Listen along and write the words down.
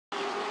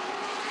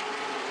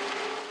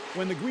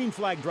When the green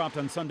flag dropped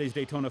on Sunday's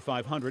Daytona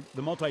 500,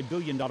 the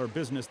multi-billion-dollar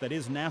business that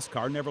is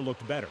NASCAR never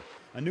looked better.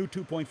 A new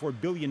 $2.4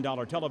 billion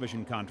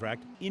television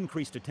contract,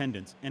 increased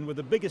attendance, and with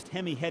the biggest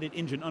Hemi-headed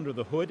engine under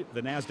the hood,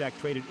 the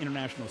NASDAQ-traded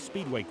International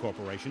Speedway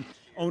Corporation,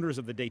 owners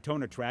of the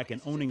Daytona track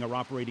and owning or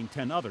operating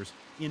 10 others,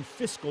 in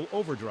fiscal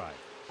overdrive.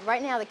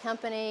 Right now, the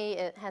company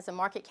has a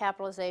market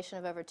capitalization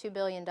of over $2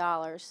 billion,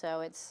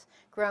 so it's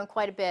grown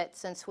quite a bit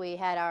since we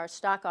had our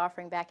stock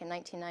offering back in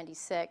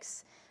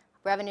 1996.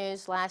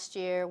 Revenues last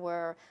year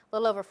were a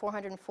little over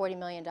 $440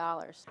 million.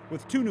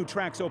 With 2 new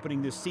tracks opening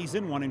this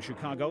season, one in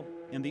Chicago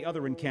and the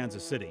other in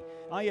Kansas City,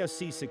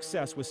 ISC's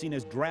success was seen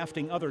as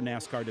drafting other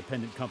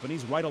NASCAR-dependent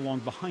companies right along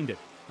behind it,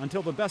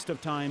 until the best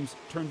of times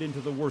turned into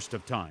the worst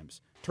of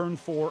times. Turn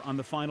 4 on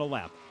the final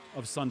lap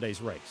of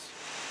Sunday's race.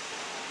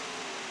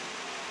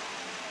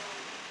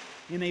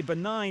 In a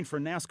benign for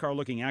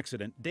NASCAR-looking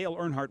accident, Dale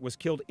Earnhardt was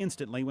killed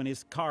instantly when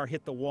his car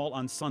hit the wall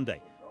on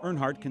Sunday.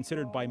 Earnhardt,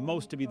 considered by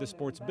most to be the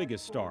sport's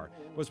biggest star,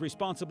 was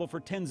responsible for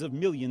tens of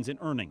millions in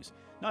earnings,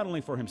 not only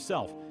for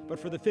himself, but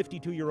for the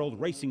 52-year-old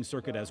racing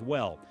circuit as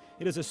well.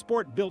 It is a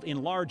sport built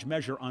in large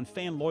measure on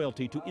fan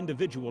loyalty to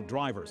individual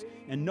drivers,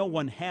 and no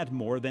one had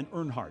more than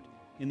Earnhardt.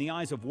 In the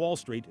eyes of Wall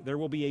Street, there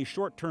will be a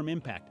short-term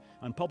impact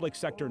on public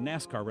sector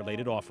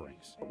NASCAR-related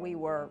offerings. We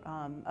were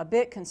a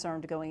bit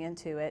concerned going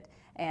into it,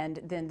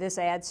 and then this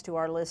adds to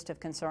our list of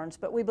concerns.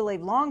 But we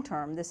believe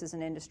long-term this is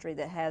an industry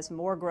that has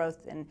more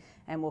growth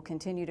and will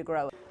continue to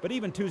grow. But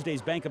even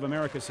Tuesday's Bank of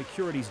America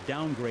Securities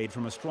downgrade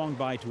from a strong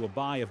buy to a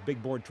buy of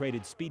big board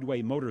traded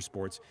Speedway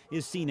Motorsports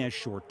is seen as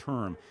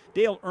short-term.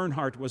 Dale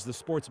Earnhardt was the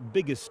sport's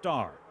biggest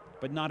star,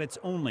 but not its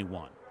only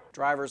one.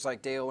 Drivers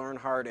like Dale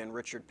Earnhardt and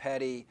Richard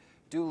Petty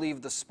do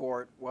leave the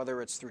sport,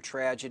 whether it's through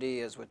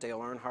tragedy, as with Dale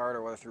Earnhardt,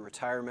 or whether through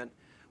retirement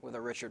with a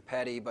Richard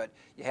Petty. But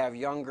you have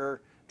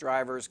younger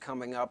drivers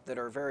coming up that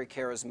are very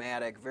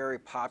charismatic, very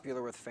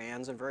popular with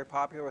fans, and very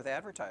popular with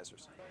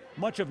advertisers.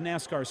 Much of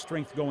NASCAR's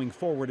strength going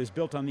forward is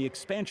built on the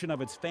expansion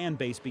of its fan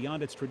base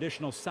beyond its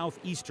traditional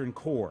southeastern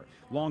core.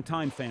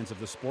 Longtime fans of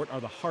the sport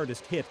are the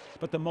hardest hit,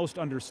 but the most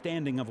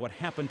understanding of what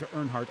happened to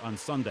Earnhardt on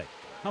Sunday.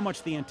 How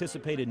much the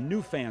anticipated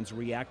new fans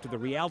react to the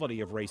reality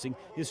of racing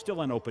is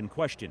still an open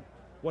question.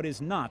 What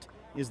is not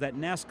is that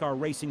NASCAR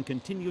racing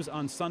continues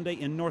on Sunday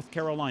in North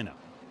Carolina,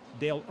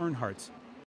 Dale Earnhardt's